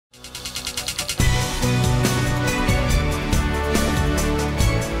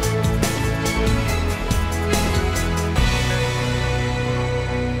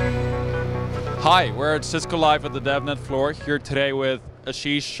Hi, we're at Cisco Live at the DevNet floor, here today with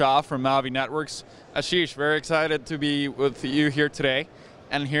Ashish Shah from Avi Networks. Ashish, very excited to be with you here today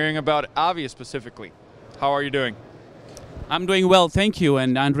and hearing about Avi specifically. How are you doing? I'm doing well, thank you.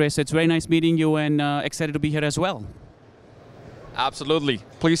 And Andres, it's very nice meeting you and excited to be here as well. Absolutely.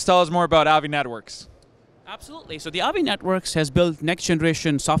 Please tell us more about Avi Networks. Absolutely. So the Avi Networks has built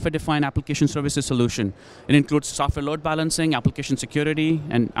next-generation software-defined application services solution. It includes software load balancing, application security,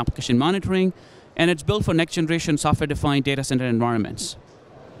 and application monitoring, and it's built for next-generation software-defined data center environments.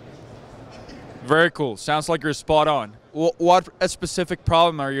 Very cool. Sounds like you're spot on. What a specific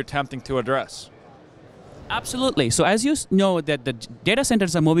problem are you attempting to address? Absolutely. So as you know, that the data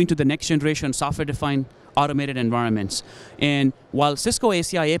centers are moving to the next-generation software-defined automated environments. And while Cisco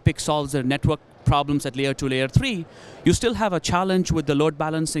ACI APIC solves the network problems at layer 2, layer 3, you still have a challenge with the load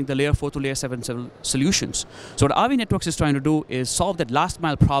balancing, the layer 4 to layer 7 solutions. So what Avi Networks is trying to do is solve that last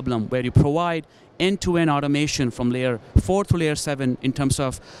mile problem where you provide end-to-end automation from layer 4 to layer 7 in terms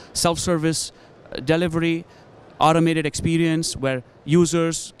of self-service delivery, automated experience where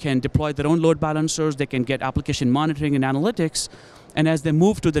users can deploy their own load balancers, they can get application monitoring and analytics, and as they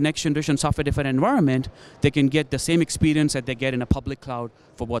move to the next generation software-defined environment, they can get the same experience that they get in a public cloud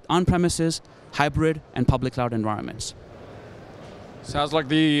for both on-premises, hybrid, and public cloud environments. Sounds like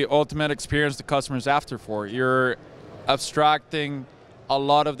the ultimate experience the customer's after for. You're abstracting a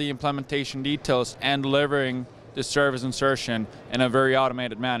lot of the implementation details and delivering the service insertion in a very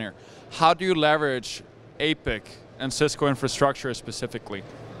automated manner. How do you leverage APIC and Cisco infrastructure specifically?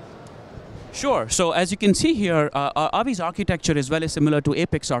 Sure. So as you can see here, Avi's architecture is very similar to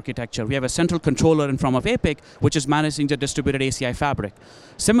APIC's architecture. We have a central controller in form of APIC, which is managing the distributed ACI fabric.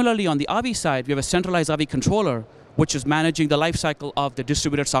 Similarly, on the Avi side, we have a centralized Avi controller, which is managing the lifecycle of the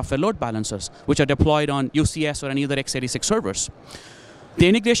distributed software load balancers, which are deployed on UCS or any other x86 servers. The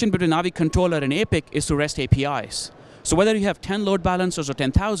integration between Avi controller and APIC is through REST APIs. So whether you have 10 load balancers or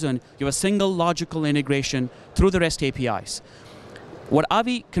 10,000, you have a single logical integration through the REST APIs. What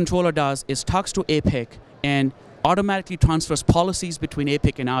Avi controller does is talks to APIC and automatically transfers policies between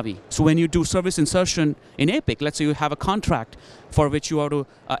APIC and Avi. So when you do service insertion in APIC, let's say you have a contract for which you want to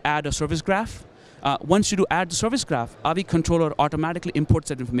add a service graph. Once you do add the service graph, Avi controller automatically imports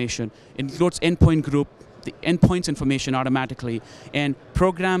that information, includes endpoint group, the endpoints information automatically, and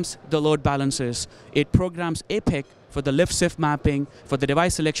programs the load balancers. It programs APIC for the lift-shift mapping, for the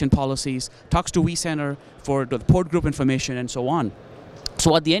device selection policies, talks to vCenter for the port group information, and so on.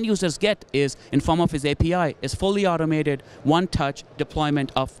 So what the end users get is, in form of his API, is fully automated, one-touch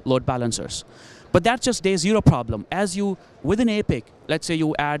deployment of load balancers. But that's just day zero problem. As you, within APIC, let's say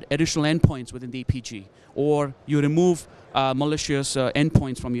you add additional endpoints within the APG, or you remove malicious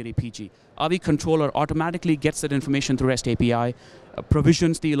endpoints from your APG. Avi controller automatically gets that information through REST API,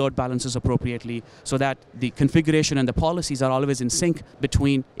 provisions the load balancers appropriately, so that the configuration and the policies are always in sync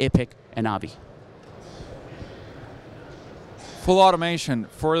between APIC and Avi. Full automation.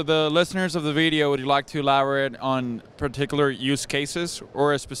 For the listeners of the video, would you like to elaborate on particular use cases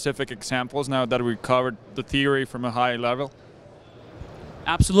or specific examples now that we covered the theory from a high level?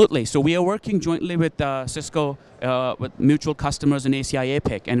 Absolutely. So we are working jointly with Cisco, with mutual customers in ACI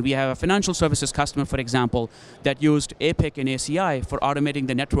APIC, and we have a financial services customer, for example, that used APIC and ACI for automating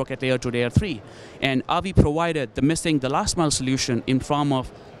the network at layer 2, layer 3. And Avi provided the last mile solution in form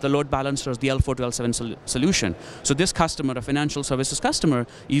of the load balancers, the L4 to L7 solution. So this customer, a financial services customer,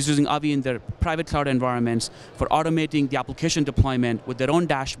 is using Avi in their private cloud environments for automating the application deployment with their own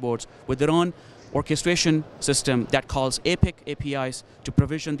dashboards, with their own orchestration system that calls APIC APIs to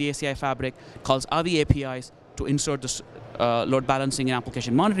provision the ACI fabric, calls Avi APIs to insert the load balancing and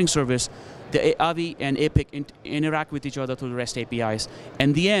application monitoring service. The Avi and APIC interact with each other through the REST APIs.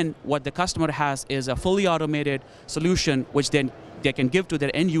 In the end, what the customer has is a fully automated solution which then they can give to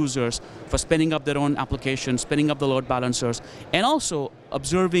their end users for spinning up their own applications, spinning up the load balancers, and also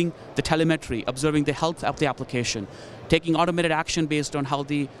observing the telemetry, observing the health of the application, taking automated action based on how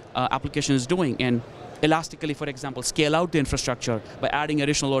the application is doing, and elastically, for example, scale out the infrastructure by adding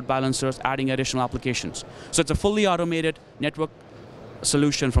additional load balancers, adding additional applications. So it's a fully automated network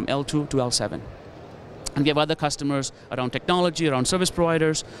solution from L2 to L7. And we have other customers around technology, around service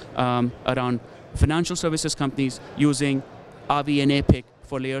providers, around financial services companies using Avi and APIC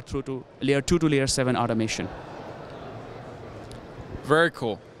for layer 2 to layer 7 automation. Very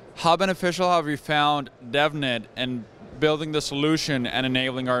cool. How beneficial have you found DevNet in building the solution and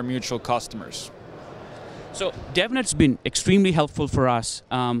enabling our mutual customers? So DevNet's been extremely helpful for us.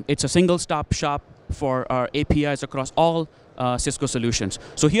 It's a single-stop shop for our APIs across all Cisco solutions.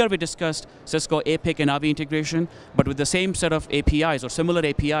 So here we discussed Cisco APIC and Avi integration, but with the same set of APIs or similar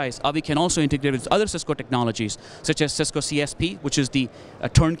APIs, Avi can also integrate with other Cisco technologies, such as Cisco CSP, which is the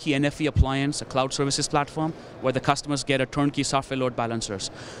turnkey NFV appliance, a cloud services platform, where the customers get a turnkey software load balancers.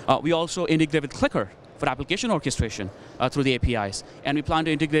 We also integrate with Clicker for application orchestration through the APIs. And we plan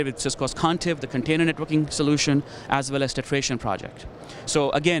to integrate with Cisco's Contiv, the container networking solution, as well as Tetration project. So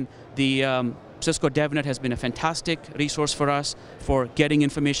again, the Cisco DevNet has been a fantastic resource for us for getting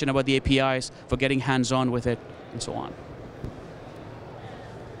information about the APIs, for getting hands-on with it, and so on.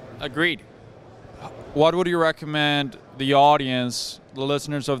 Agreed. What would you recommend the audience, the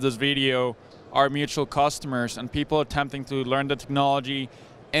listeners of this video, our mutual customers, and people attempting to learn the technology,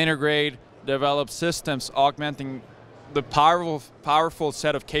 integrate, develop systems, augmenting the powerful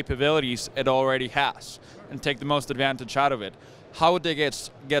set of capabilities it already has, and take the most advantage out of it? How would they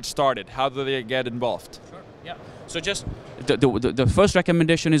get started? How do they get involved? Sure. Yeah. So just the first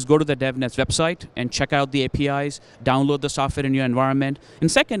recommendation is go to the DevNet's website and check out the APIs, download the software in your environment.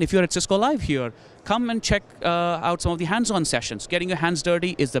 And second, if you're at Cisco Live here, come and check out some of the hands-on sessions. Getting your hands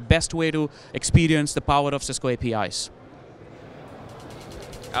dirty is the best way to experience the power of Cisco APIs.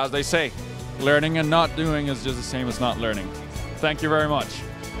 As they say, learning and not doing is just the same as not learning. Thank you very much.